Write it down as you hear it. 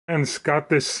And got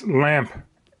this lamp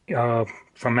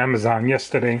from Amazon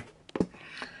yesterday,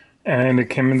 and it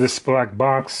came in this black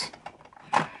box.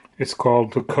 It's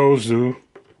called the Cozoo.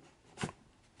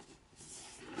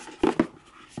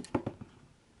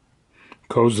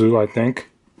 I think.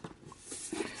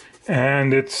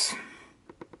 And the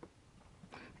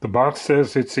box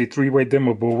says it's a 3-way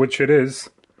dimmable, which it is.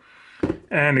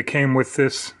 And it came with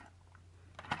this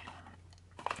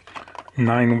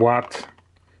 9-watt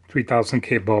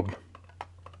 3000K bulb.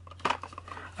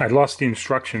 I lost the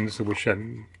instructions,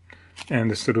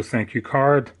 and this little thank you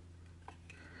card.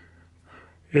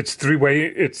 It's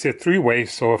a three-way,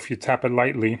 so if you tap it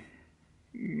lightly,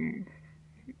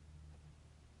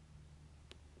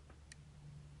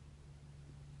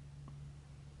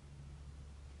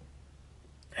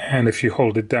 and if you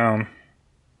hold it down,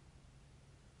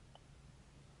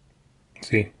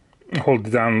 see, hold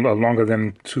it down longer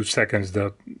than 2 seconds,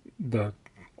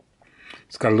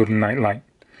 it's got a little night light.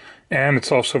 And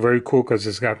it's also very cool because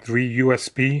it's got 3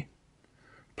 USB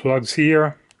plugs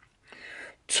here,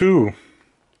 2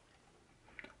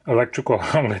 electrical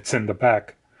outlets in the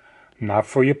back, not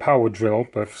for your power drill,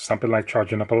 but for something like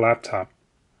charging up a laptop.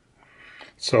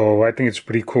 So I think it's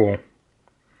pretty cool.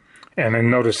 And I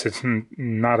notice it's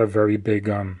not a very big,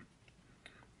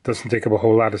 doesn't take up a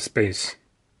whole lot of space.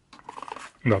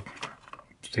 Look,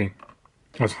 see,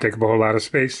 doesn't take up a whole lot of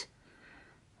space.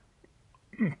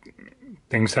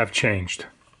 Things have changed.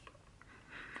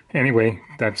 Anyway,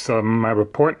 that's my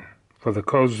report for the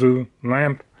Cozoo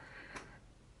lamp.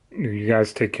 You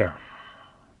guys take care.